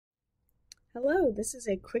Hello, this is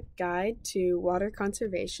a quick guide to water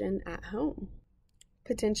conservation at home.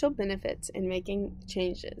 Potential benefits in making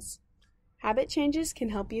changes. Habit changes can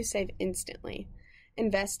help you save instantly.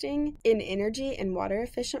 Investing in energy and water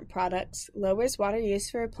efficient products lowers water use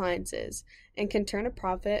for appliances and can turn a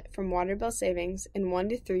profit from water bill savings in 1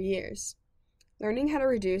 to 3 years. Learning how to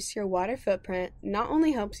reduce your water footprint not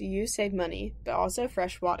only helps you save money, but also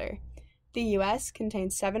fresh water. The U.S.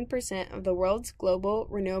 contains 7% of the world's global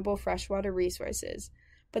renewable freshwater resources,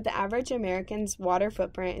 but the average American's water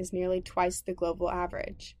footprint is nearly twice the global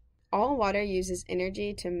average. All water uses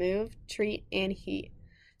energy to move, treat, and heat,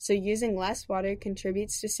 so using less water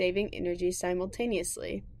contributes to saving energy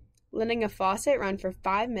simultaneously. Letting a faucet run for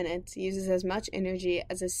 5 minutes uses as much energy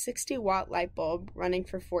as a 60-watt light bulb running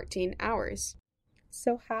for 14 hours.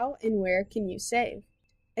 So how and where can you save?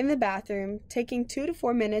 In the bathroom, taking 2 to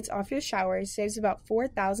 4 minutes off your shower saves about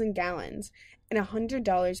 4,000 gallons and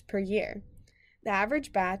 $100 per year. The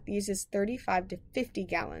average bath uses 35 to 50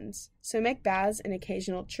 gallons, so make baths an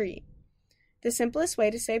occasional treat. The simplest way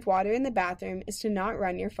to save water in the bathroom is to not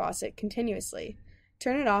run your faucet continuously.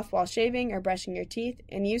 Turn it off while shaving or brushing your teeth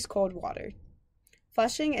and use cold water.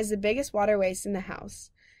 Flushing is the biggest water waste in the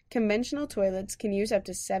house. Conventional toilets can use up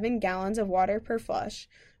to 7 gallons of water per flush,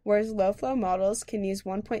 whereas low-flow models can use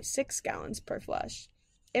 1.6 gallons per flush.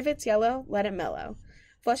 If it's yellow, let it mellow.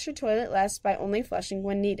 Flush your toilet less by only flushing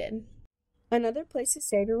when needed. Another place to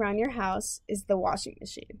save around your house is the washing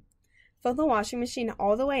machine. Fill the washing machine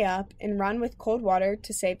all the way up and run with cold water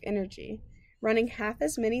to save energy. Running half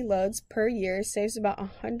as many loads per year saves about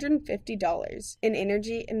 $150 in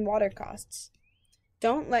energy and water costs.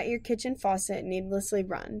 Don't let your kitchen faucet needlessly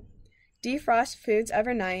run. Defrost foods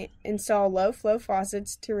overnight. Install low-flow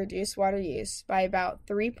faucets to reduce water use by about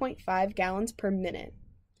 3.5 gallons per minute.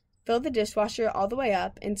 Fill the dishwasher all the way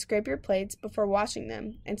up and scrape your plates before washing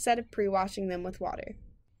them instead of pre-washing them with water.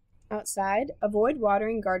 Outside, avoid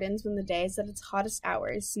watering gardens when the day is at its hottest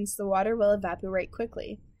hours since the water will evaporate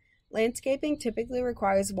quickly. Landscaping typically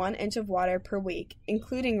requires 1 inch of water per week,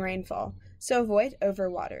 including rainfall, so avoid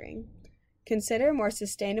overwatering. Consider more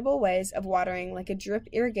sustainable ways of watering like a drip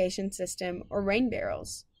irrigation system or rain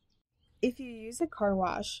barrels. If you use a car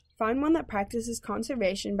wash, find one that practices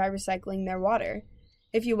conservation by recycling their water.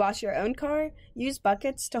 If you wash your own car, use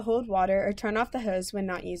buckets to hold water or turn off the hose when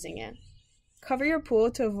not using it. Cover your pool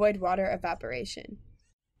to avoid water evaporation.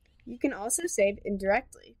 You can also save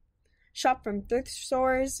indirectly. Shop from thrift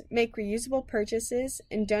stores, make reusable purchases,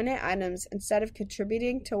 and donate items instead of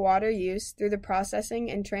contributing to water use through the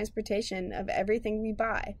processing and transportation of everything we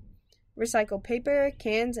buy. Recycle paper,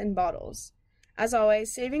 cans, and bottles. As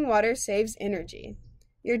always, saving water saves energy.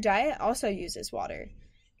 Your diet also uses water.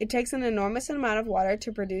 It takes an enormous amount of water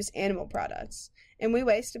to produce animal products, and we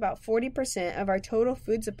waste about 40% of our total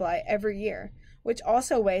food supply every year, which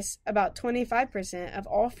also wastes about 25% of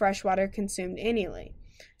all fresh water consumed annually.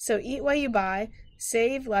 So eat what you buy,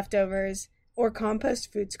 save leftovers, or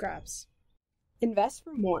compost food scraps. Invest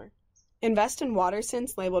for more. Invest in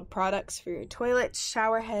WaterSense labeled products for your toilets,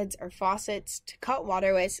 shower heads, or faucets to cut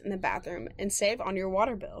water waste in the bathroom and save on your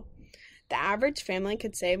water bill. The average family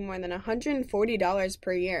could save more than $140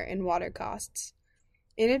 per year in water costs.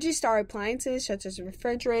 Energy Star appliances such as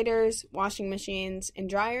refrigerators, washing machines, and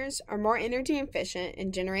dryers are more energy efficient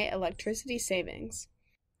and generate electricity savings.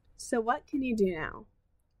 So what can you do now?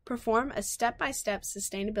 Perform a step-by-step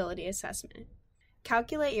sustainability assessment.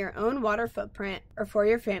 Calculate your own water footprint or for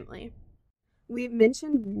your family. We've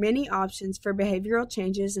mentioned many options for behavioral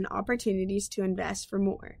changes and opportunities to invest for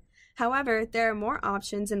more. However, there are more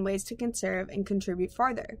options and ways to conserve and contribute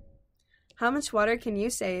farther. How much water can you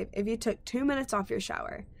save if you took 2 minutes off your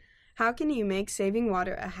shower? How can you make saving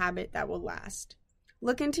water a habit that will last?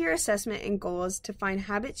 Look into your assessment and goals to find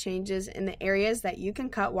habit changes in the areas that you can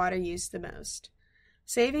cut water use the most.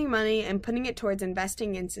 Saving money and putting it towards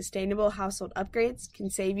investing in sustainable household upgrades can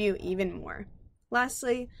save you even more.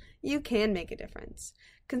 Lastly, you can make a difference.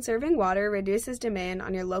 Conserving water reduces demand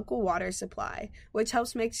on your local water supply, which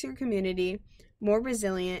helps make your community more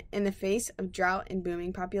resilient in the face of drought and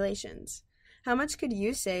booming populations. How much could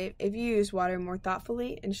you save if you use water more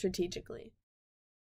thoughtfully and strategically?